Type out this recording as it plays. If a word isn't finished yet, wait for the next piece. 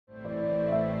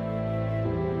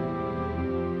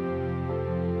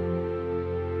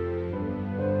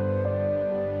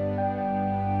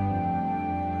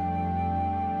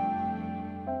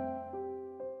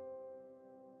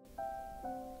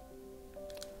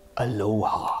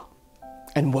Aloha,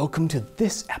 and welcome to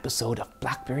this episode of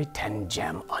BlackBerry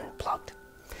Jam Unplugged.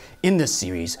 In this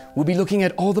series, we'll be looking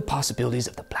at all the possibilities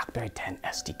of the BlackBerry 10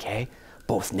 SDK,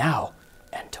 both now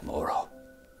and tomorrow.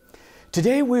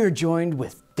 Today we're joined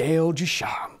with Dale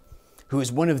Ducharme, who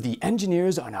is one of the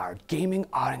engineers on our gaming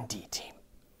R&D team.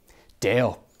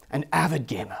 Dale, an avid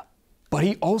gamer, but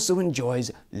he also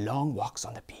enjoys long walks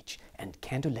on the beach and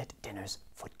candlelit dinners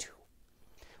for two.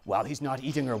 While he's not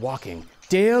eating or walking,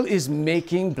 Dale is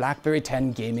making BlackBerry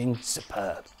 10 gaming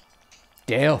superb.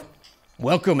 Dale,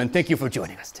 welcome and thank you for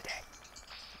joining us today.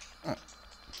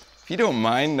 If you don't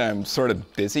mind, I'm sort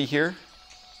of busy here.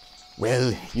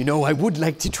 Well, you know, I would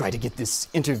like to try to get this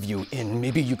interview in.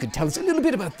 Maybe you could tell us a little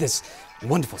bit about this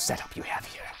wonderful setup you have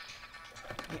here.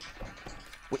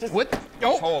 What?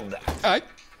 Oh, hold that. I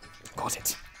got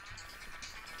it.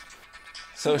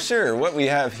 So sure, what we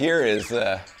have here is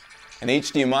an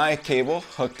HDMI cable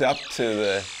hooked up to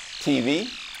the TV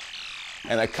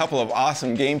and a couple of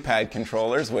awesome gamepad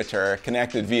controllers which are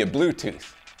connected via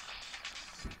Bluetooth.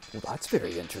 Well, that's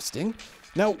very interesting.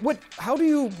 Now, how do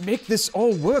you make this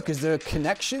all work? Is there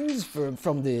connections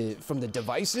from the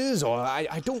devices, or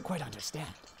I don't quite understand.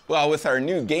 Well, with our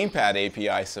new gamepad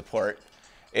API support,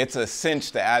 it's a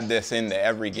cinch to add this into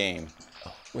every game.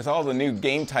 With all the new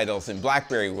game titles in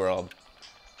BlackBerry world,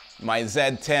 my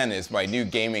Z10 is my new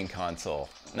gaming console,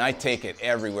 and I take it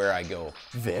everywhere I go.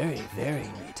 Very, very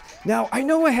neat. Now, I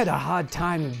know I had a hard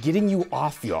time getting you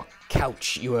off your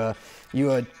couch. You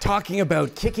were talking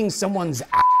about kicking someone's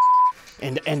ass,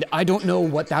 and I don't know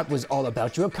what that was all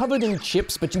about. You were covered in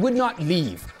chips, but you would not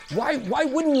leave. Why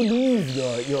wouldn't you leave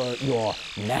your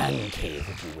man cave,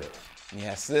 if you will?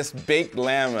 Yes, this baked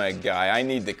llama guy, I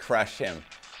need to crush him.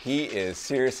 He is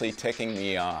seriously ticking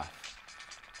me off.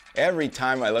 Every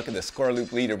time I look at the score loop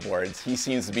leaderboards, he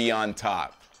seems to be on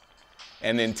top.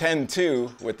 And in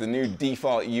 10.2, with the new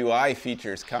default UI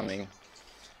features coming,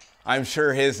 I'm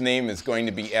sure his name is going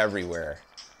to be everywhere.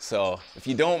 So, if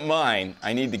you don't mind,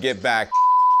 I need to get back.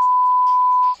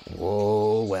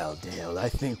 Oh, well, Dale, I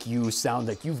think you sound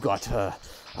like you've got a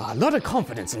lot of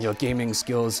confidence in your gaming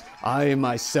skills. I,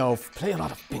 myself, play a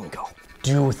lot of bingo.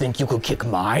 Do you think you could kick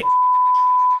my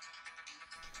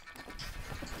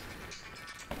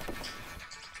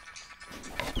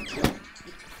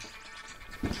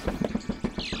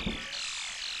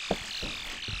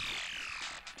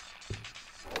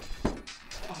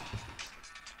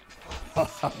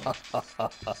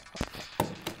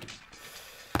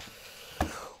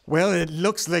Well, it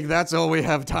looks like that's all we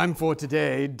have time for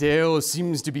today. Dale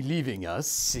seems to be leaving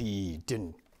us. He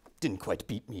didn't quite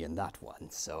beat me in that one,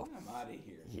 so. I'm out of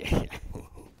here. Yeah.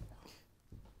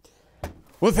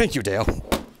 Well, thank you, Dale.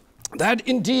 That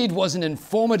indeed was an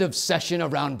informative session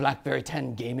around BlackBerry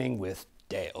 10 gaming with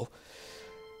Dale.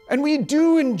 And we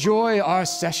do enjoy our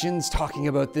sessions talking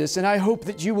about this, and I hope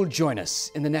that you will join us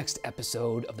in the next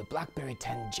episode of the BlackBerry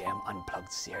 10 Jam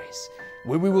Unplugged series,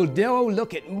 where we will now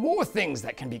look at more things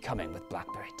that can be coming with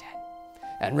BlackBerry 10.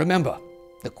 And remember,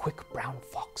 the quick brown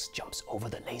fox jumps over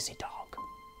the lazy dog.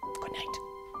 Good night.